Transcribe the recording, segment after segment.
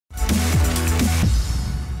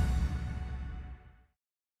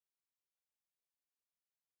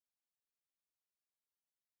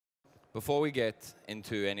Before we get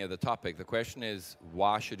into any of the topic, the question is,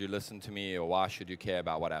 why should you listen to me or why should you care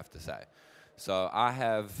about what I have to say? So I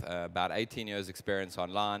have about 18 years experience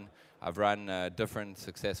online. I've run different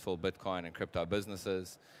successful Bitcoin and crypto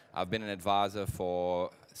businesses. I've been an advisor for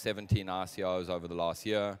 17 ICOs over the last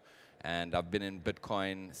year, and I've been in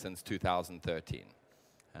Bitcoin since 2013.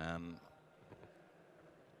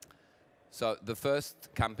 So the first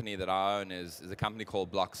company that I own is a company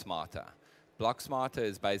called BlockSmarter. BlockSmarter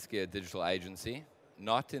is basically a digital agency,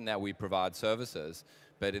 not in that we provide services,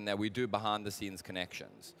 but in that we do behind-the-scenes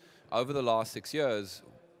connections. Over the last 6 years,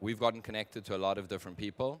 we've gotten connected to a lot of different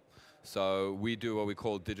people. So we do what we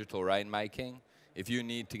call digital rainmaking. If you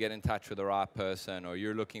need to get in touch with the right person or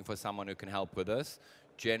you're looking for someone who can help with this,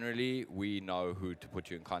 generally we know who to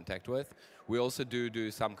put you in contact with. We also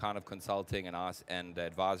do some kind of consulting and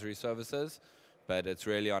advisory services, but it's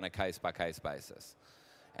really on a case-by-case basis.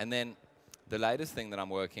 And then the latest thing that I'm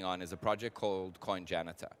working on is a project called Coin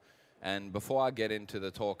Janitor. And before I get into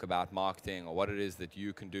the talk about marketing or what it is that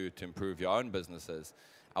you can do to improve your own businesses,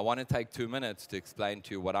 I want to take 2 minutes to explain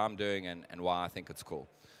to you what I'm doing and why I think it's cool.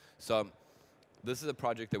 So this is a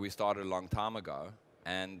project that we started a long time ago,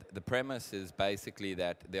 and the premise is basically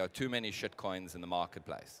that there are too many shitcoins in the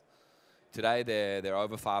marketplace. Today there are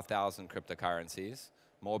over 5,000 cryptocurrencies,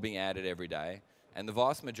 more being added every day, and the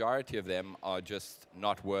vast majority of them are just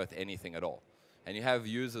not worth anything at all. And you have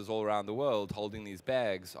users all around the world holding these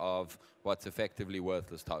bags of what's effectively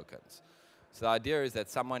worthless tokens. So the idea is that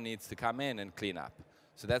someone needs to come in and clean up.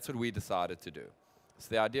 So that's what we decided to do. So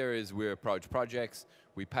the idea is we approach projects,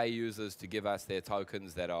 we pay users to give us their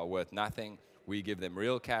tokens that are worth nothing, we give them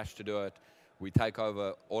real cash to do it, we take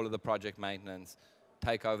over all of the project maintenance,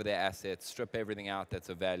 take over their assets, strip everything out that's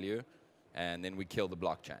of value, and then we kill the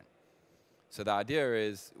blockchain. So the idea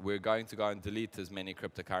is we're going to go and delete as many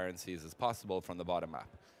cryptocurrencies as possible from the bottom up.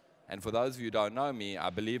 And for those of you who don't know me, I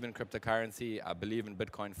believe in cryptocurrency. I believe in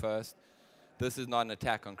Bitcoin first. This is not an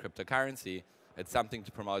attack on cryptocurrency. It's something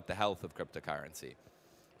to promote the health of cryptocurrency.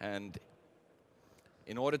 And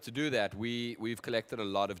in order to do that, we've collected a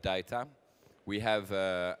lot of data. We have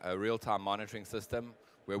a real-time monitoring system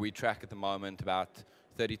where we track at the moment about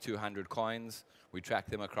 3,200 coins. We track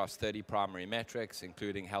them across 30 primary metrics,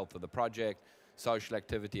 including health of the project, social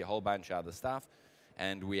activity, a whole bunch of other stuff.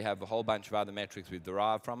 And we have a whole bunch of other metrics we've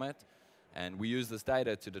derived from it. And we use this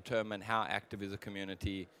data to determine how active is the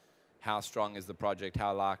community, how strong is the project,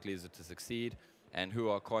 how likely is it to succeed, and who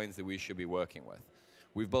are coins that we should be working with.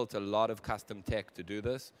 We've built a lot of custom tech to do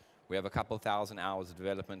this. We have a couple thousand hours of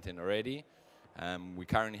development in already. We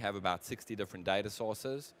currently have about 60 different data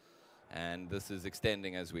sources, and this is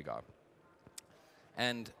extending as we go.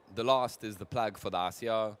 And the last is the plug for the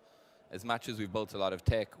ICO. As much as we've built a lot of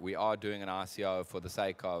tech, we are doing an ICO for the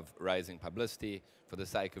sake of raising publicity, for the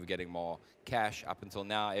sake of getting more cash. Up until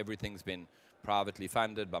now, everything's been privately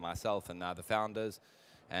funded by myself and the other founders.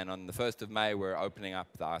 And on the 1st of May, we're opening up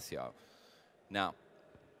the ICO. Now,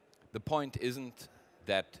 the point isn't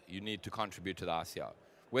that you need to contribute to the ICO.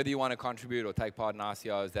 Whether you want to contribute or take part in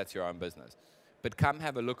ICOs, that's your own business. But come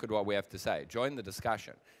have a look at what we have to say. Join the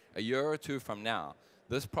discussion. A year or two from now,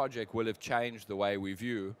 this project will have changed the way we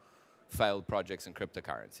view failed projects in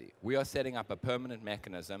cryptocurrency. We are setting up a permanent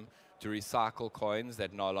mechanism to recycle coins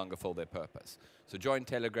that no longer fill their purpose. So join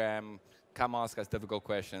Telegram, come ask us difficult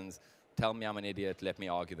questions, tell me I'm an idiot, let me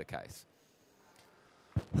argue the case.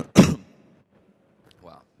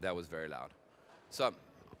 Wow, that was very loud. So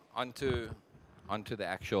onto the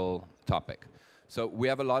actual topic. So we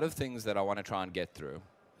have a lot of things that I want to try and get through.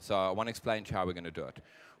 So I want to explain to you how we're going to do it.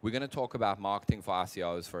 We're going to talk about marketing for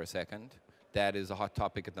ICOs for a second. That is a hot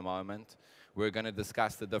topic at the moment. We're going to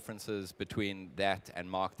discuss the differences between that and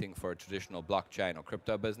marketing for a traditional blockchain or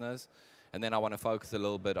crypto business. And then I want to focus a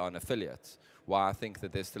little bit on affiliates, why I think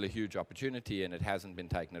that there's still a huge opportunity and it hasn't been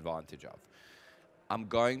taken advantage of. I'm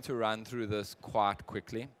going to run through this quite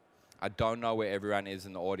quickly. I don't know where everyone is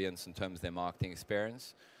in the audience in terms of their marketing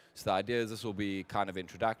experience. So the idea is this will be kind of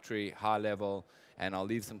introductory, high level, and I'll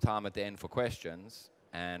leave some time at the end for questions.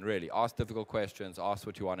 And really, ask difficult questions, ask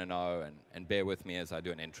what you want to know, and bear with me as I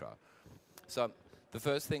do an intro. So the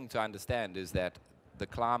first thing to understand is that the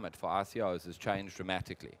climate for ICOs has changed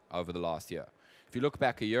dramatically over the last year. If you look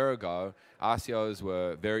back a year ago, ICOs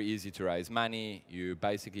were very easy to raise money. You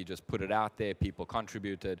basically just put it out there, people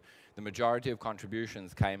contributed. The majority of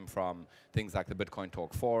contributions came from things like the Bitcoin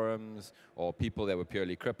Talk forums or people that were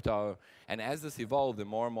purely crypto. And as this evolved and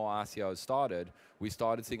more ICOs started, we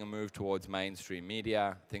started seeing a move towards mainstream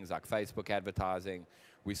media, things like Facebook advertising.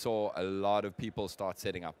 We saw a lot of people start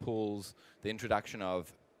setting up pools. The introduction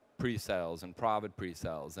of pre-sales and private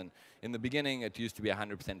pre-sales. And in the beginning, it used to be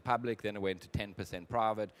 100% public, then it went to 10%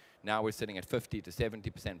 private. Now we're sitting at 50 to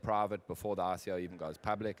 70% private before the RCO even goes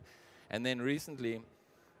public. And then recently,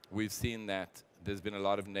 we've seen that there's been a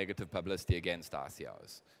lot of negative publicity against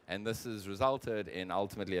RCOs. And this has resulted in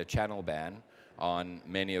ultimately a channel ban on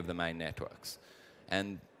many of the main networks.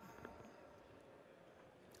 And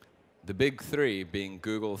the big three, being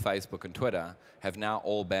Google, Facebook, and Twitter, have now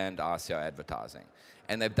all banned RCO advertising.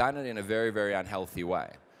 And they've done it in a very, very unhealthy way.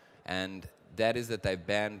 And that is that they've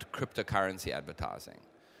banned cryptocurrency advertising.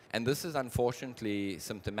 And this is unfortunately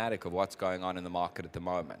symptomatic of what's going on in the market at the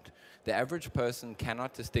moment. The average person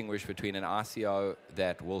cannot distinguish between an RCO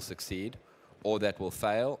that will succeed, or that will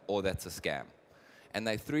fail, or that's a scam. And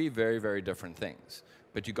they're three very, very different things.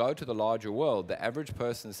 But you go to the larger world, the average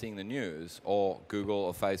person seeing the news, or Google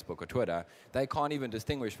or Facebook or Twitter, they can't even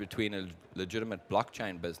distinguish between a legitimate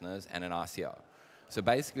blockchain business and an RCO. So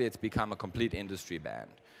basically, it's become a complete industry ban.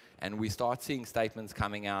 And we start seeing statements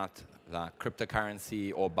coming out like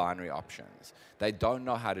cryptocurrency or binary options. They don't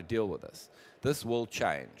know how to deal with this. This will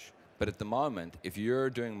change. But at the moment, if you're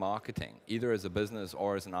doing marketing, either as a business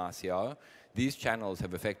or as an RCO, these channels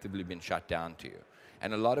have effectively been shut down to you.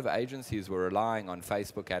 And a lot of agencies were relying on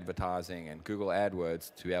Facebook advertising and Google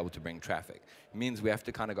AdWords to be able to bring traffic. It means we have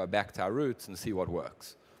to kind of go back to our roots and see what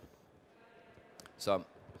works. So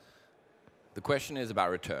the question is about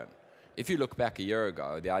return. If you look back a year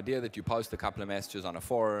ago, the idea that you post a couple of messages on a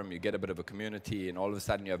forum, you get a bit of a community, and all of a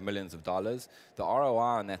sudden you have millions of dollars, the ROI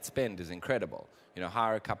on that spend is incredible. You know,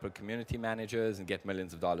 hire a couple of community managers and get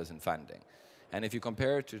millions of dollars in funding. And if you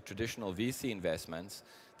compare it to traditional VC investments,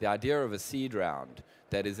 the idea of a seed round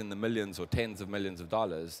that is in the millions or tens of millions of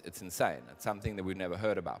dollars, it's insane. It's something that we've never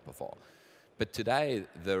heard about before. But today,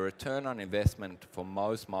 the return on investment for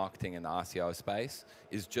most marketing in the RCO space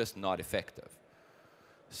is just not effective.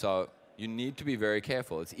 So you need to be very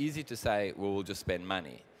careful. It's easy to say, well, we'll just spend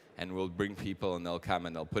money, and we'll bring people, and they'll come,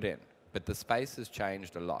 and they'll put in. But the space has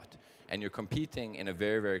changed a lot, and you're competing in a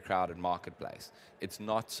very, very crowded marketplace. It's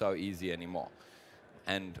not so easy anymore.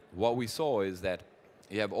 And what we saw is that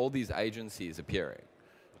you have all these agencies appearing.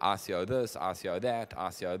 RCO this, RCO that,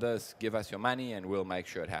 RCO this, give us your money and we'll make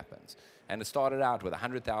sure it happens. And it started out with a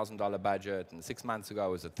 $100,000 budget, and 6 months ago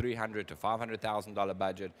it was a $300,000 to $500,000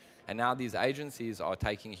 budget. And now these agencies are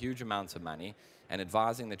taking huge amounts of money and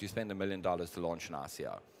advising that you spend $1 million to launch an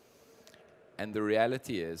RCO. And the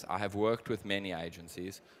reality is, I have worked with many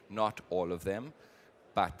agencies, not all of them,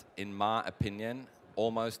 but in my opinion,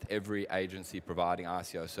 almost every agency providing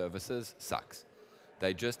RCO services sucks.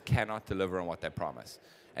 They just cannot deliver on what they promise.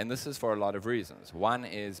 And this is for a lot of reasons. One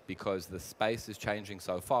is because the space is changing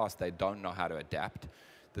so fast, they don't know how to adapt.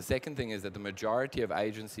 The second thing is that the majority of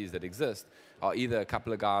agencies that exist are either a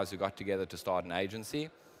couple of guys who got together to start an agency,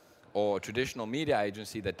 or a traditional media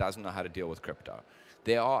agency that doesn't know how to deal with crypto.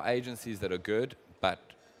 There are agencies that are good, but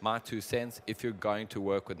my 2 cents, if you're going to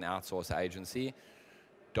work with an outsourced agency,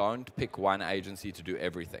 don't pick one agency to do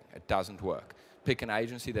everything. It doesn't work. Pick an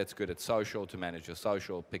agency that's good at social to manage your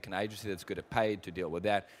social. Pick an agency that's good at paid to deal with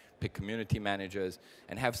that. Pick community managers,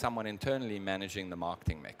 and have someone internally managing the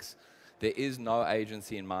marketing mix. There is no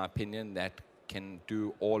agency, in my opinion, that can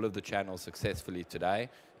do all of the channels successfully today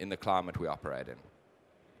in the climate we operate in.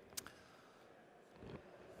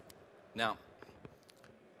 Now,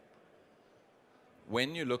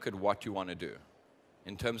 when you look at what you want to do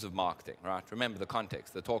in terms of marketing, right? Remember the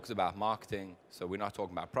context. The talk's about marketing, so we're not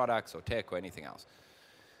talking about products or tech or anything else.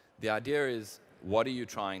 The idea is, what are you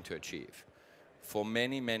trying to achieve? For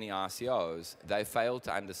many, many RCOs, they fail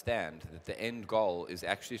to understand that the end goal is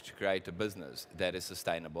actually to create a business that is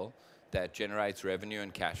sustainable, that generates revenue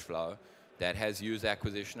and cash flow, that has user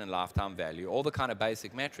acquisition and lifetime value, all the kind of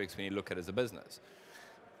basic metrics when you look at it as a business.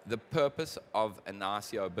 The purpose of an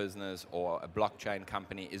RCO business or a blockchain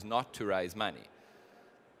company is not to raise money.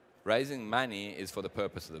 Raising money is for the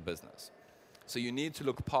purpose of the business. So you need to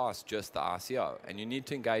look past just the RCO, and you need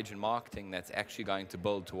to engage in marketing that's actually going to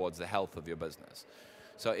build towards the health of your business.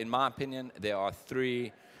 So in my opinion, there are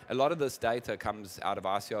three. A lot of this data comes out of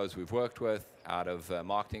RCOs we've worked with, out of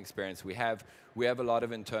marketing experience we have. We have a lot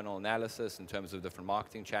of internal analysis in terms of different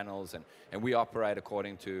marketing channels, and we operate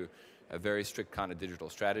according to a very strict kind of digital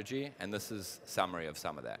strategy, and this is a summary of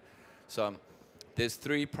some of that. So there's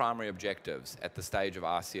three primary objectives at the stage of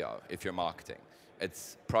RCO if you're marketing.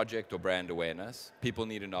 It's project or brand awareness. People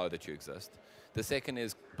need to know that you exist. The second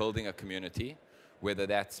is building a community, whether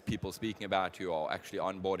that's people speaking about you or actually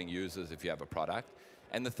onboarding users if you have a product.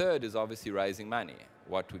 And the third is obviously raising money,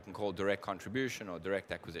 what we can call direct contribution or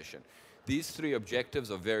direct acquisition. These three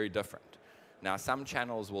objectives are very different. Now, some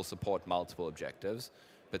channels will support multiple objectives,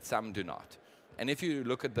 but some do not. And if you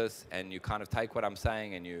look at this and you kind of take what I'm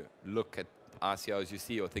saying and you look at RCOs you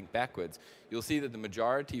see or think backwards, you'll see that the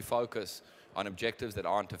majority focus on objectives that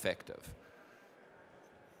aren't effective.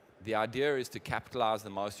 The idea is to capitalize the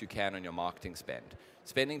most you can on your marketing spend.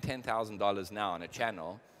 Spending $10,000 now on a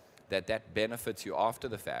channel that benefits you after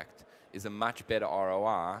the fact is a much better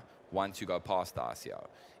ROI once you go past the RCO.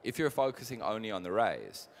 If you're focusing only on the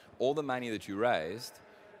raise, all the money that you raised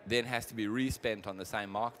then has to be respent on the same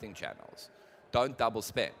marketing channels. Don't double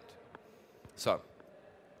spend. So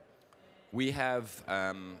we have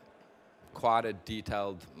quite a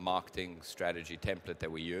detailed marketing strategy template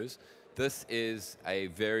that we use. This is a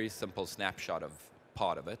very simple snapshot of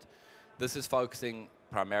part of it. This is focusing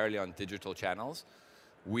primarily on digital channels.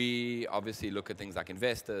 We obviously look at things like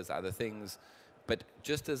investors, other things, but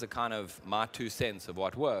just as a kind of my 2 cents of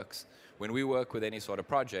what works, when we work with any sort of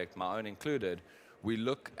project, my own included, we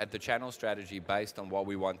look at the channel strategy based on what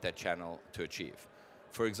we want that channel to achieve.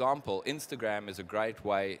 For example, Instagram is a great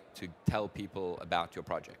way to tell people about your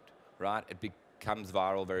project, right? It becomes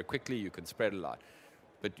viral very quickly, you can spread a lot,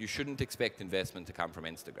 but you shouldn't expect investment to come from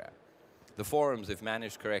Instagram. The forums, if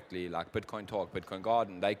managed correctly, like Bitcoin Talk, Bitcoin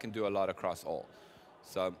Garden, they can do a lot across all.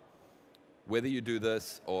 So whether you do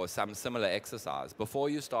this or some similar exercise, before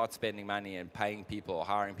you start spending money and paying people or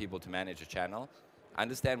hiring people to manage a channel,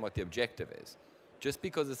 understand what the objective is. Just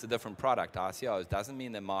because it's a different product, RCOs, doesn't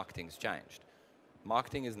mean that marketing's changed.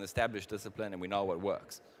 Marketing is an established discipline and we know what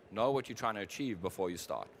works. Know what you're trying to achieve before you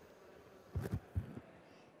start.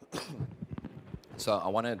 So I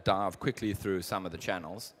want to dive quickly through some of the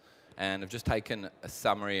channels, and I've just taken a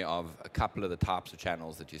summary of a couple of the types of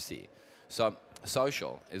channels that you see. So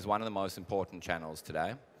social is one of the most important channels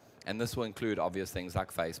today, and this will include obvious things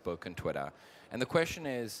like Facebook and Twitter. And the question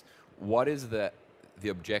is, what is the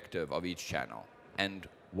objective of each channel? And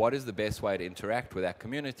what is the best way to interact with that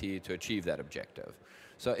community to achieve that objective?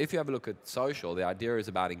 So if you have a look at social, the idea is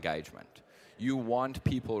about engagement. You want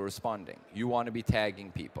people responding. You want to be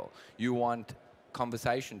tagging people. You want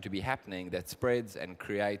conversation to be happening that spreads and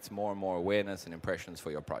creates more and more awareness and impressions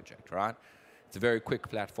for your project, right? It's a very quick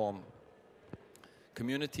platform.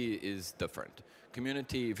 Community is different.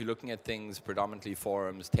 Community, if you're looking at things predominantly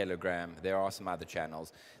forums, Telegram, there are some other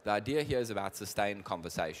channels. The idea here is about sustained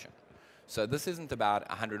conversation. So this isn't about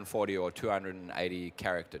 140 or 280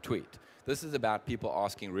 character tweet. This is about people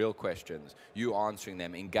asking real questions, you answering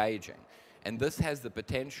them, engaging. And this has the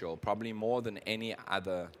potential, probably more than any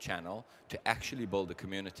other channel, to actually build a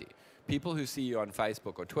community. People who see you on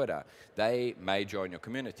Facebook or Twitter, they may join your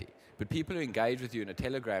community. But people who engage with you in a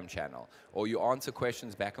Telegram channel, or you answer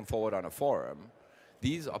questions back and forward on a forum,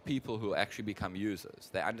 these are people who actually become users.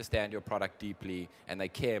 They understand your product deeply, and they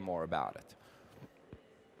care more about it.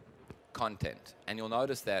 Content. And you'll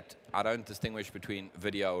notice that I don't distinguish between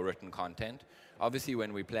video or written content. Obviously,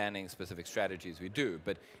 when we're planning specific strategies, we do.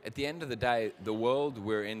 But at the end of the day, the world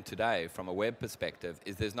we're in today, from a web perspective,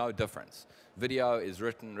 is there's no difference. Video is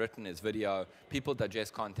written, written is video. People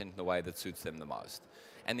digest content in the way that suits them the most.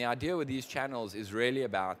 And the idea with these channels is really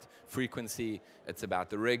about frequency. It's about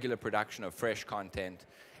the regular production of fresh content.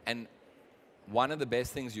 And one of the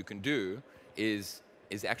best things you can do is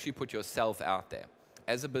actually put yourself out there.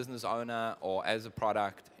 As a business owner or as a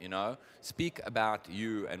product, speak about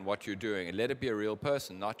you and what you're doing, and let it be a real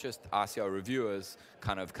person, not just RCO reviewers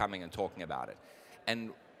kind of coming and talking about it.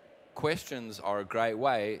 And questions are a great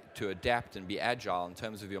way to adapt and be agile in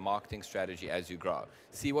terms of your marketing strategy as you grow.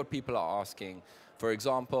 See what people are asking. For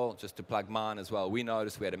example, just to plug mine as well, we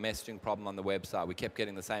noticed we had a messaging problem on the website. We kept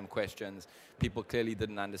getting the same questions. People clearly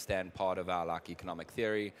didn't understand part of our economic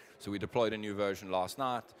theory. So we deployed a new version last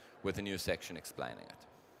night with a new section explaining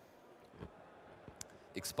it.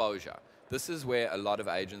 Exposure. This is where a lot of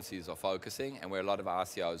agencies are focusing and where a lot of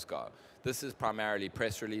RCOs go. This is primarily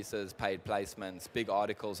press releases, paid placements, big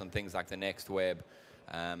articles on things like the Next Web,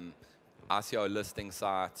 RCO listing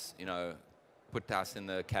sites, put us in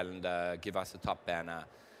the calendar, give us a top banner.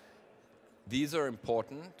 These are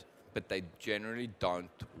important, but they generally don't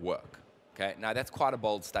work. Okay? Now, that's quite a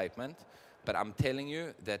bold statement, but I'm telling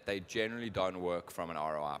you that they generally don't work from an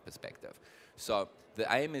ROI perspective. So the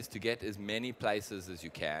aim is to get as many places as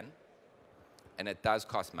you can, and it does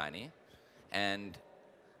cost money. And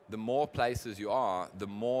the more places you are, the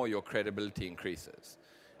more your credibility increases.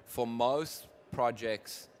 For most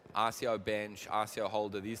projects, RCO Bench, RCO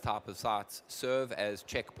Holder, these type of sites serve as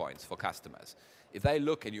checkpoints for customers. If they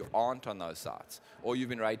look and you aren't on those sites, or you've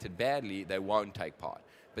been rated badly, they won't take part.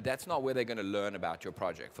 But that's not where they're going to learn about your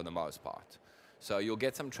project for the most part. So you'll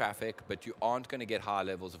get some traffic, but you aren't going to get high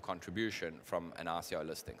levels of contribution from an RCO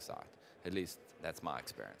listing site. At least that's my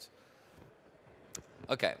experience.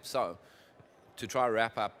 Okay, so to try to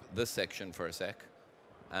wrap up this section for a sec,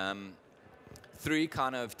 3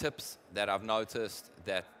 kind of tips that I've noticed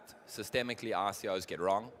that systemically RCOs get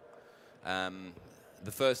wrong.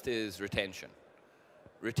 The first is retention.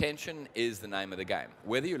 Retention is the name of the game.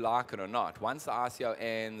 Whether you like it or not, once the RCO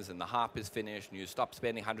ends and the hype is finished and you stop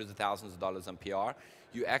spending hundreds of thousands of dollars on PR,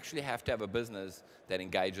 you actually have to have a business that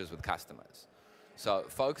engages with customers. So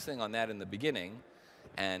focusing on that in the beginning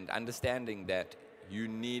and understanding that you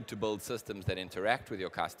need to build systems that interact with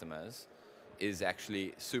your customers is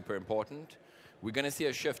actually super important. We're going to see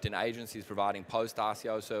a shift in agencies providing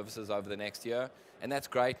post-RCO services over the next year, and that's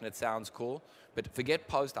great and it sounds cool, but forget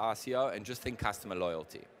post-RCO and just think customer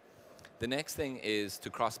loyalty. The next thing is to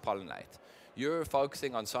cross-pollinate. You're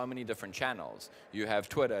focusing on so many different channels. You have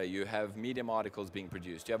Twitter, you have Medium articles being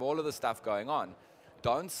produced, you have all of the stuff going on.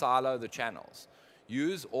 Don't silo the channels.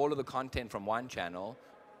 Use all of the content from one channel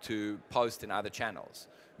to post in other channels.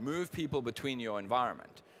 Move people between your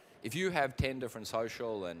environment. If you have 10 different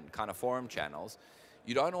social and kind of forum channels,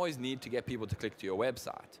 you don't always need to get people to click to your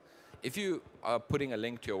website. If you are putting a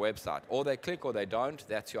link to your website, or they click or they don't,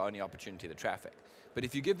 that's your only opportunity to traffic. But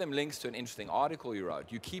if you give them links to an interesting article you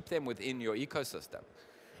wrote, you keep them within your ecosystem.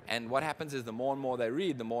 And what happens is the more and more they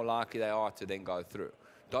read, the more likely they are to then go through.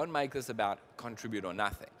 Don't make this about contribute or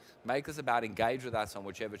nothing. Make this about engage with us on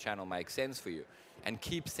whichever channel makes sense for you, and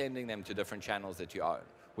keep sending them to different channels that you own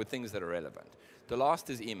with things that are relevant. The last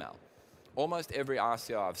is email. Almost every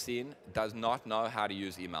RCO I've seen does not know how to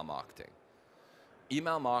use email marketing.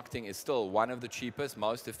 Email marketing is still one of the cheapest,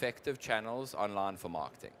 most effective channels online for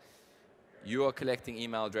marketing. You are collecting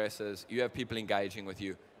email addresses, you have people engaging with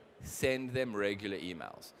you, send them regular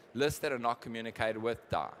emails. Lists that are not communicated with,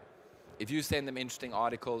 die. If you send them interesting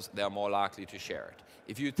articles, they're more likely to share it.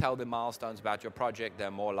 If you tell them milestones about your project,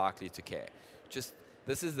 they're more likely to care.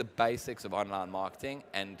 This is the basics of online marketing,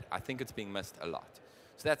 and I think it's being missed a lot.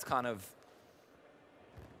 So that's kind of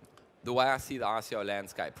the way I see the RCO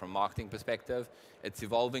landscape from a marketing perspective. It's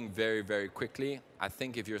evolving very, very quickly. I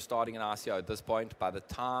think if you're starting an RCO at this point, by the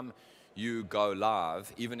time you go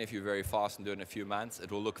live, even if you're very fast and do it in a few months,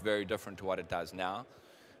 it will look very different to what it does now.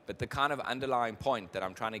 But the kind of underlying point that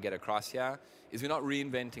I'm trying to get across here is we're not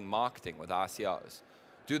reinventing marketing with RCOs.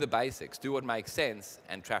 Do the basics, do what makes sense,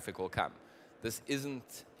 and traffic will come. This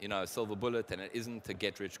isn't, a silver bullet, and it isn't a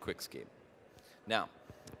get-rich-quick scheme. Now,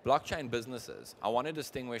 blockchain businesses, I want to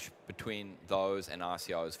distinguish between those and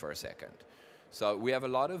RCOs for a second. So we have a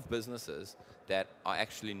lot of businesses that are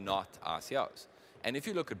actually not RCOs. And if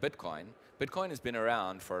you look at Bitcoin, Bitcoin has been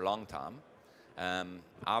around for a long time.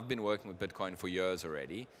 I've been working with Bitcoin for years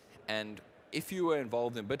already. And if you were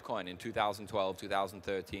involved in Bitcoin in 2012,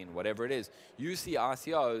 2013, whatever it is, you see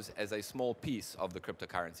RCOs as a small piece of the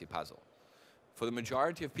cryptocurrency puzzle. For the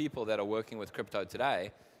majority of people that are working with crypto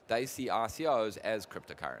today, they see RCOs as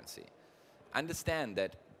cryptocurrency. Understand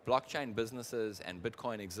that blockchain businesses and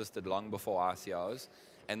Bitcoin existed long before RCOs,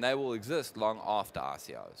 and they will exist long after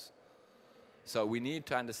RCOs. So we need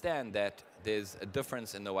to understand that there's a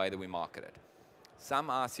difference in the way that we market it. Some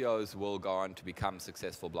RCOs will go on to become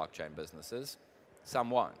successful blockchain businesses, some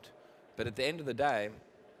won't. But at the end of the day,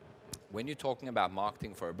 when you're talking about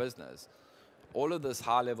marketing for a business, all of this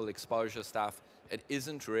high-level exposure stuff, it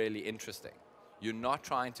isn't really interesting. You're not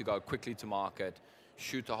trying to go quickly to market,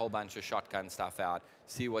 shoot a whole bunch of shotgun stuff out,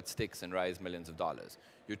 see what sticks and raise millions of dollars.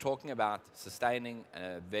 You're talking about sustaining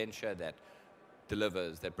a venture that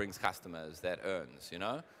delivers, that brings customers, that earns,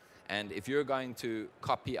 And if you're going to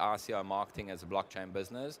copy RCO marketing as a blockchain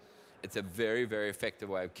business, it's a very, very effective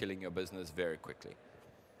way of killing your business very quickly.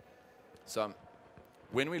 So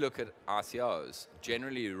when we look at RCOs,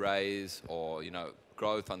 generally raise or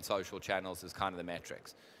growth on social channels is kind of the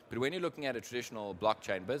metrics. But when you're looking at a traditional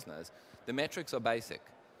blockchain business, the metrics are basic.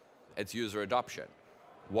 It's user adoption.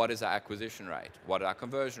 What is our acquisition rate? What are our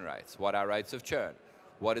conversion rates? What are our rates of churn?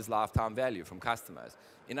 What is lifetime value from customers?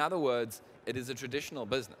 In other words, it is a traditional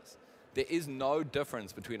business. There is no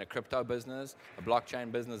difference between a crypto business, a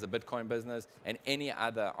blockchain business, a Bitcoin business, and any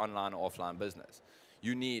other online or offline business.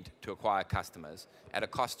 You need to acquire customers at a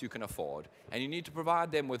cost you can afford, and you need to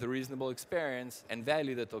provide them with a reasonable experience and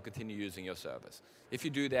value that they'll continue using your service. If you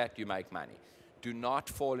do that, you make money. Do not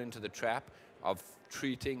fall into the trap of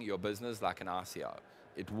treating your business like an RCO.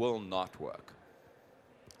 It will not work.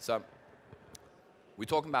 So we're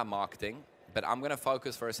talking about marketing, but I'm going to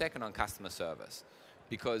focus for a second on customer service,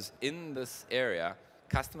 because in this area,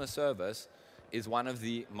 customer service is one of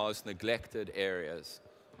the most neglected areas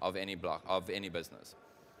of any business.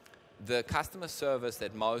 The customer service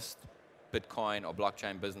that most Bitcoin or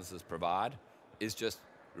blockchain businesses provide is just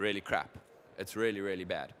really crap. It's really, really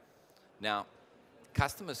bad. Now,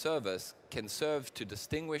 Customer service can serve to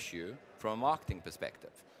distinguish you from a marketing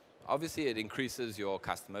perspective. Obviously, it increases your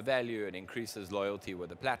customer value, it increases loyalty with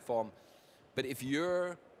the platform. But if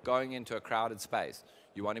you're going into a crowded space,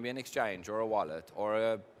 you want to be an exchange or a wallet or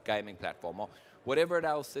a gaming platform or whatever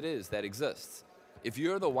else it is that exists, if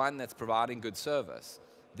you're the one that's providing good service,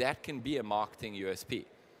 that can be a marketing USP.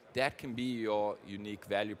 That can be your unique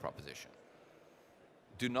value proposition.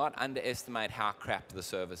 Do not underestimate how crap the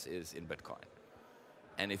service is in Bitcoin.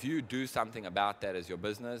 And if you do something about that as your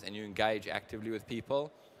business and you engage actively with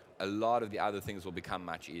people, a lot of the other things will become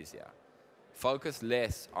much easier. Focus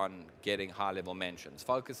less on getting high-level mentions.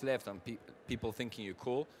 Focus less on people thinking you're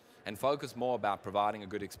cool, and focus more about providing a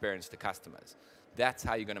good experience to customers. That's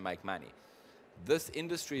how you're going to make money. This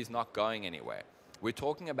industry is not going anywhere. We're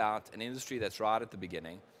talking about an industry that's right at the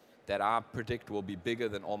beginning that I predict will be bigger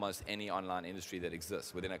than almost any online industry that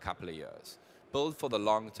exists within a couple of years. Build for the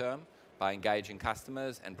long term by engaging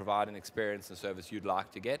customers and providing experience and service you'd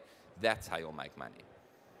like to get. That's how you'll make money.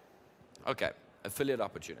 Okay, affiliate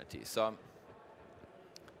opportunities. So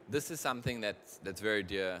this is something that's very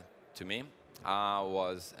dear to me. I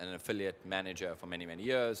was an affiliate manager for many, many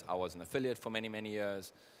years. I was an affiliate for many, many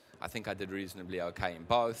years. I think I did reasonably okay in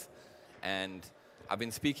both. And I've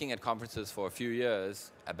been speaking at conferences for a few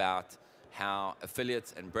years about how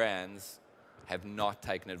affiliates and brands have not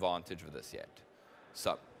taken advantage of this yet.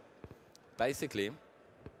 So basically,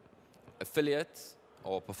 affiliates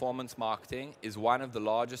or performance marketing is one of the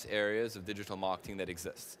largest areas of digital marketing that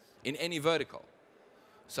exists in any vertical.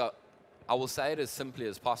 So I will say it as simply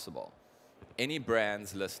as possible. Any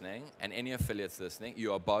brands listening and any affiliates listening,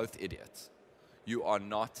 you are both idiots. You are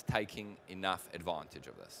not taking enough advantage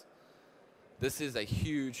of this. This is a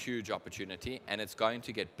huge, huge opportunity, and it's going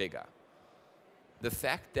to get bigger. The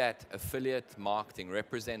fact that affiliate marketing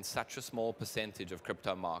represents such a small percentage of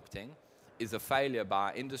crypto marketing is a failure by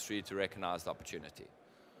our industry to recognize the opportunity.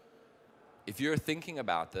 If you're thinking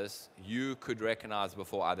about this, you could recognize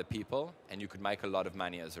before other people, and you could make a lot of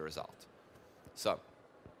money as a result. So,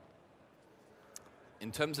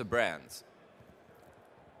 in terms of brands,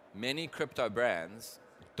 many crypto brands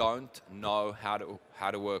don't know how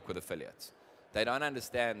to work with affiliates. They don't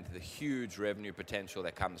understand the huge revenue potential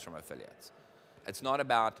that comes from affiliates. It's not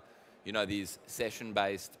about, these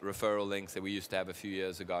session-based referral links that we used to have a few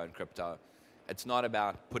years ago in crypto. It's not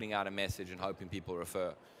about putting out a message and hoping people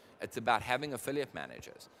refer. It's about having affiliate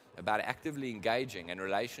managers, about actively engaging and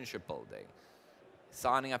relationship building,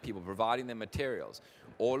 signing up people, providing them materials,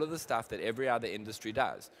 all of the stuff that every other industry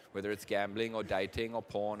does, whether it's gambling or dating or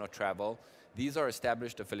porn or travel. These are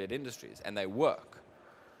established affiliate industries, and they work.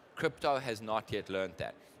 Crypto has not yet learned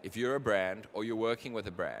that. If you're a brand or you're working with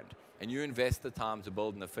a brand and you invest the time to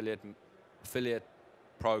build an affiliate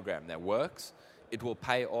program that works, it will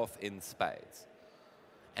pay off in spades.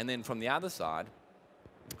 And then from the other side,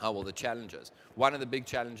 the challenges. One of the big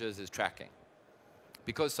challenges is tracking.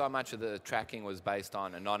 Because so much of the tracking was based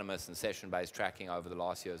on anonymous and session-based tracking over the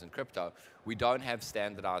last years in crypto, we don't have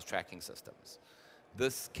standardized tracking systems.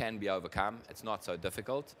 This can be overcome. It's not so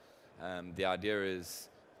difficult. The idea is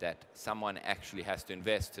that someone actually has to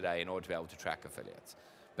invest today in order to be able to track affiliates.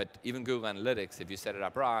 But even Google Analytics, if you set it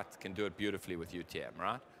up right, can do it beautifully with UTM,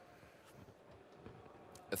 right?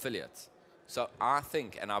 Affiliates. So I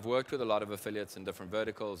think, and I've worked with a lot of affiliates in different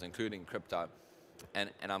verticals, including crypto, and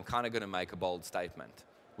I'm kind of going to make a bold statement,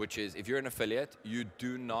 which is if you're an affiliate, you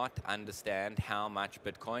do not understand how much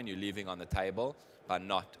Bitcoin you're leaving on the table by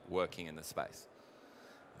not working in the space.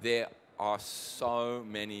 There are so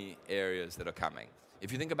many areas that are coming.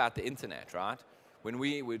 If you think about the internet, right? When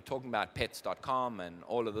we were talking about pets.com and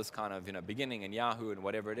all of this kind of beginning and Yahoo and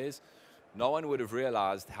whatever it is, no one would have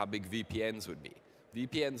realized how big VPNs would be.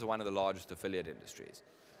 VPNs are one of the largest affiliate industries.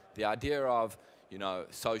 The idea of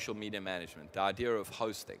social media management, the idea of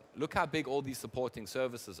hosting. Look how big all these supporting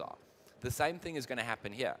services are. The same thing is going to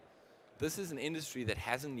happen here. This is an industry that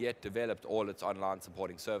hasn't yet developed all its online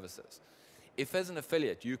supporting services. If as an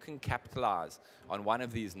affiliate you can capitalize on one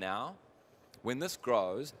of these now, when this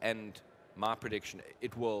grows, and my prediction,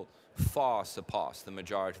 it will far surpass the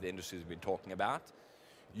majority of the industries we've been talking about,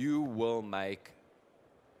 you will make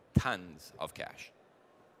tons of cash.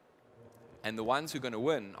 And the ones who are going to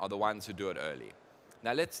win are the ones who do it early.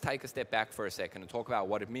 Now let's take a step back for a second and talk about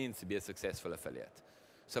what it means to be a successful affiliate.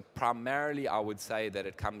 So primarily I would say that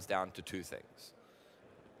it comes down to two things,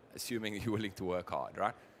 assuming you're willing to work hard,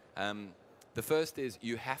 right? The first is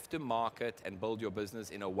you have to market and build your business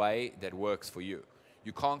in a way that works for you.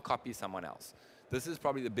 You can't copy someone else. This is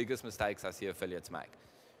probably the biggest mistakes I see affiliates make.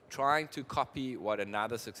 Trying to copy what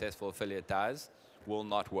another successful affiliate does will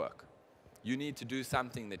not work. You need to do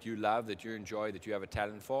something that you love, that you enjoy, that you have a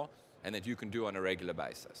talent for, and that you can do on a regular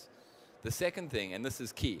basis. The second thing, and this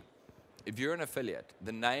is key, if you're an affiliate,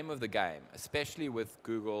 the name of the game, especially with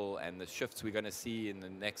Google and the shifts we're going to see in the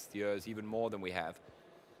next years, even more than we have,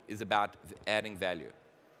 is about adding value.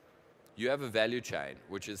 You have a value chain,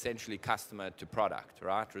 which is essentially customer to product,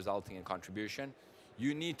 right, resulting in contribution.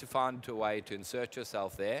 You need to find a way to insert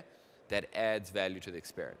yourself there that adds value to the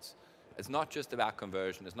experience. It's not just about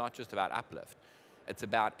conversion. It's not just about uplift. It's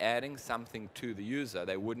about adding something to the user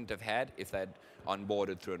they wouldn't have had if they'd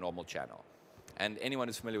onboarded through a normal channel. And anyone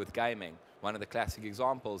who's familiar with gaming, one of the classic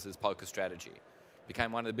examples is Poker Strategy.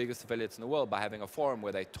 Became one of the biggest affiliates in the world by having a forum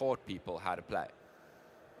where they taught people how to play.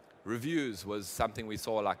 Reviews was something we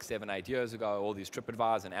saw like 7, 8 years ago, all these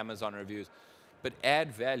TripAdvisor and Amazon reviews. But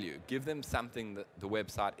add value. Give them something that the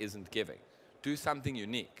website isn't giving. Do something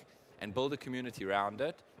unique and build a community around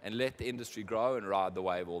it and let the industry grow and ride the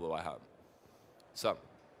wave all the way home. So,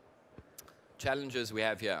 challenges we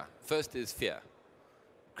have here. First is fear.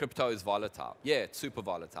 Crypto is volatile. Yeah, it's super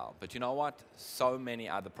volatile. But you know what? So many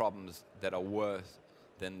other problems that are worse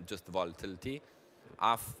than just the volatility.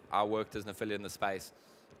 I worked as an affiliate in the space.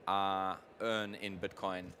 I earn in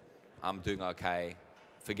Bitcoin. I'm doing okay.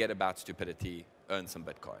 Forget about stupidity. Earn some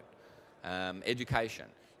Bitcoin. Education.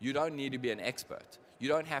 You don't need to be an expert. You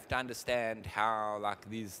don't have to understand how like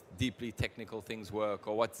these deeply technical things work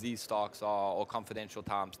or what Z stocks are or confidential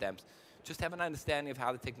timestamps. Just have an understanding of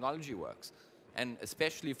how the technology works, and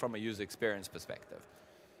especially from a user experience perspective.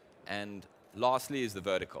 And lastly is the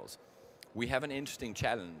verticals. We have an interesting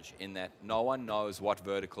challenge in that no one knows what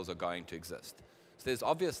verticals are going to exist. So there's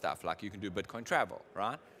obvious stuff like you can do Bitcoin travel,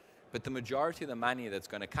 right? But the majority of the money that's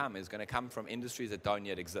going to come is going to come from industries that don't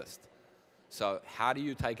yet exist. So how do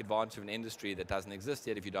you take advantage of an industry that doesn't exist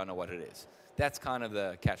yet if you don't know what it is? That's kind of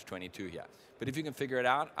the catch-22 here. But if you can figure it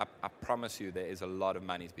out, I promise you there is a lot of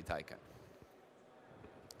money to be taken.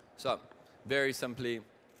 So very simply,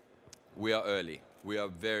 we are early. We are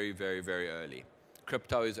very, very, very early.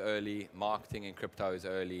 Crypto is early. Marketing in crypto is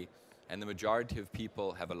early. And the majority of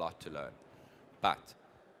people have a lot to learn. But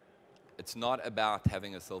it's not about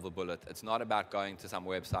having a silver bullet. It's not about going to some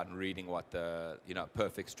website and reading what the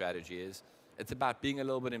perfect strategy is. It's about being a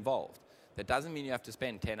little bit involved. That doesn't mean you have to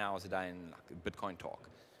spend 10 hours a day in like Bitcoin talk.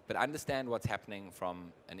 But understand what's happening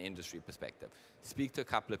from an industry perspective. Speak to a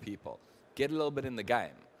couple of people. Get a little bit in the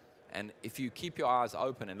game. And if you keep your eyes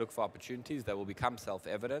open and look for opportunities, they will become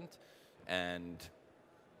self-evident. And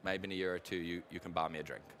maybe in a year or two, you can buy me a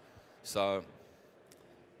drink. So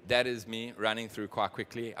that is me running through quite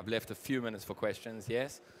quickly. I've left a few minutes for questions,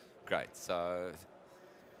 yes? Great. So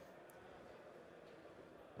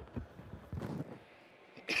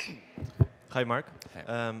hi, Mark. Hey.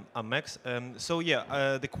 I'm Max.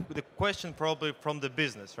 The question probably from the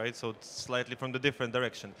business, right? So it's slightly from the different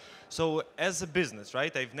direction. So as a business,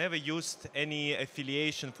 right, I've never used any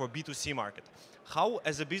affiliation for B2C market. How,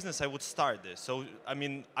 as a business, I would start this? So, I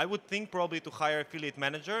mean, I would think probably to hire affiliate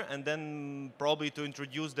manager and then probably to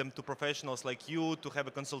introduce them to professionals like you to have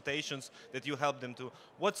a consultations that you help them to.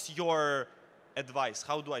 What's your advice?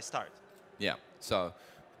 How do I start? Yeah. So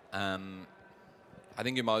I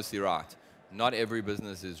think you're mostly right. Not every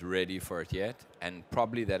business is ready for it yet, and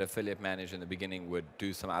probably that affiliate manager in the beginning would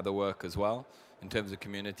do some other work as well in terms of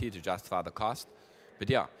community to justify the cost. But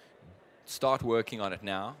yeah, start working on it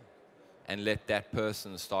now and let that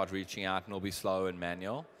person start reaching out, and it'll be slow and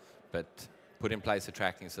manual, but put in place a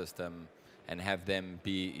tracking system and have them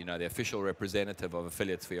be, the official representative of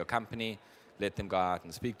affiliates for your company. Let them go out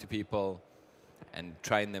and speak to people and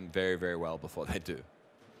train them very, very well before they do.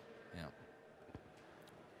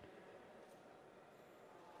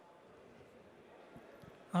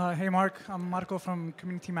 Yeah. Hey, Mark. I'm Marco from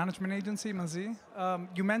Community Management Agency, Mazi.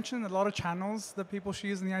 You mentioned a lot of channels that people should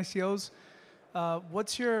use in the ICOs.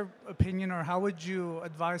 What's your opinion, or how would you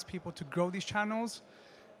advise people to grow these channels?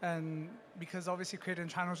 And because obviously creating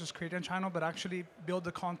channels is creating a channel, but actually build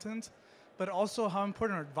the content. But also how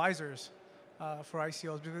important are advisors for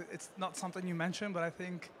ICOs? Because it's not something you mentioned, but I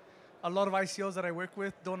think a lot of ICOs that I work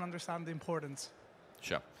with don't understand the importance.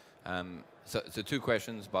 Sure. So two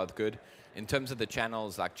questions, both good. In terms of the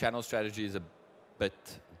channels, like channel strategy is a bit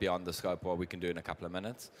beyond the scope of what we can do in a couple of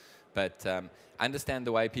minutes. But understand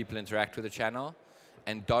the way people interact with the channel,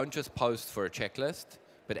 and don't just post for a checklist,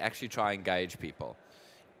 but actually try and engage people.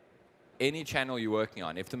 Any channel you're working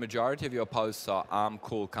on, if the majority of your posts are, I'm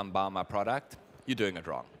cool, come buy my product, you're doing it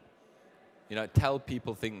wrong. Tell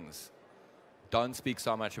people things. Don't speak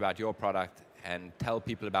so much about your product, and tell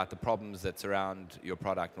people about the problems that surround your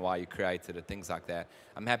product and why you created it, things like that.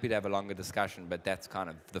 I'm happy to have a longer discussion, but that's kind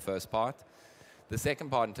of the first part. The second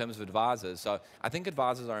part in terms of advisors, so I think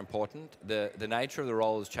advisors are important. The nature of the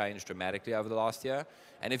role has changed dramatically over the last year.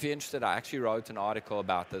 And if you're interested, I actually wrote an article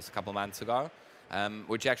about this a couple months ago,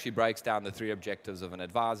 which actually breaks down the 3 objectives of an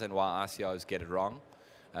advisor and why ICOs get it wrong.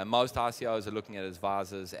 Most ICOs are looking at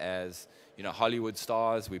advisors as, Hollywood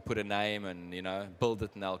stars. We put a name and, build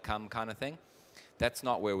it and they'll come kind of thing. That's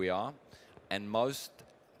not where we are. And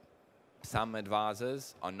some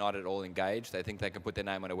advisors are not at all engaged. They think they can put their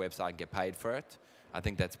name on a website and get paid for it. I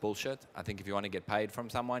think that's bullshit. I think if you want to get paid from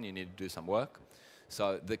someone, you need to do some work.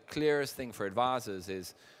 So the clearest thing for advisors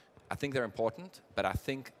is, I think they're important, but I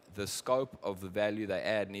think the scope of the value they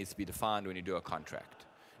add needs to be defined when you do a contract.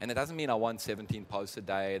 And it doesn't mean I want 17 posts a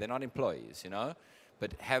day. They're not employees,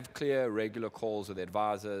 But have clear, regular calls with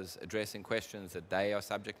advisors, addressing questions that they are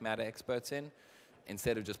subject matter experts in,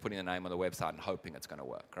 instead of just putting a name on the website and hoping it's going to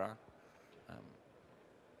work, right?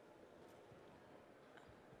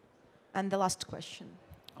 And the last question.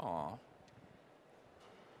 Aw.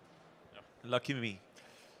 Lucky me.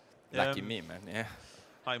 Lucky me, man. Yeah.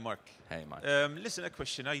 Hi, Mark. Hey, Mark. Listen, a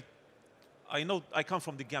question. I know I come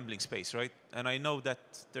from the gambling space, right? And I know that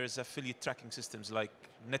there's affiliate tracking systems like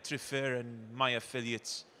Netrefer and my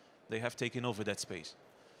affiliates. They have taken over that space.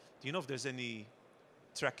 Do you know if there's any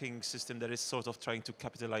tracking system that is sort of trying to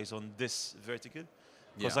capitalize on this vertical?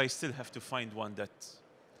 Because I still have to find one that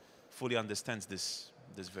fully understands this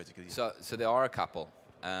vertical. So there are a couple.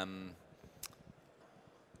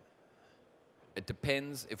 It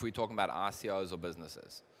depends if we're talking about ICOs or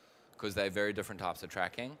businesses, because they're very different types of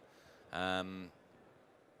tracking. I'll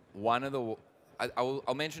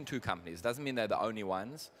mention 2 companies. Doesn't mean they're the only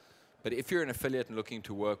ones, but if you're an affiliate and looking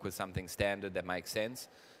to work with something standard that makes sense,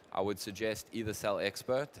 I would suggest either Sell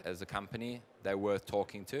Expert as a company. They're worth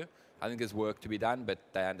talking to. I think there's work to be done, but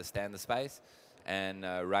they understand the space, and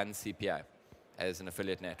Run CPA as an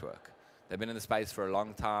affiliate network. They've been in the space for a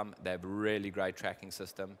long time. They have a really great tracking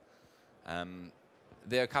system.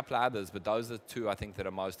 There are a couple of others, but those are 2 I think that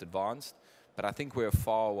are most advanced. But I think we're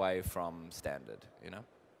far away from standard,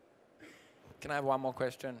 Can I have one more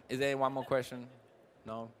question? Is there one more question?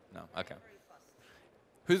 No? No? Okay.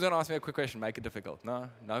 Who's going to ask me a quick question? Make it difficult. No?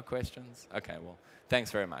 No questions? Okay, well,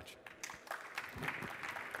 thanks very much.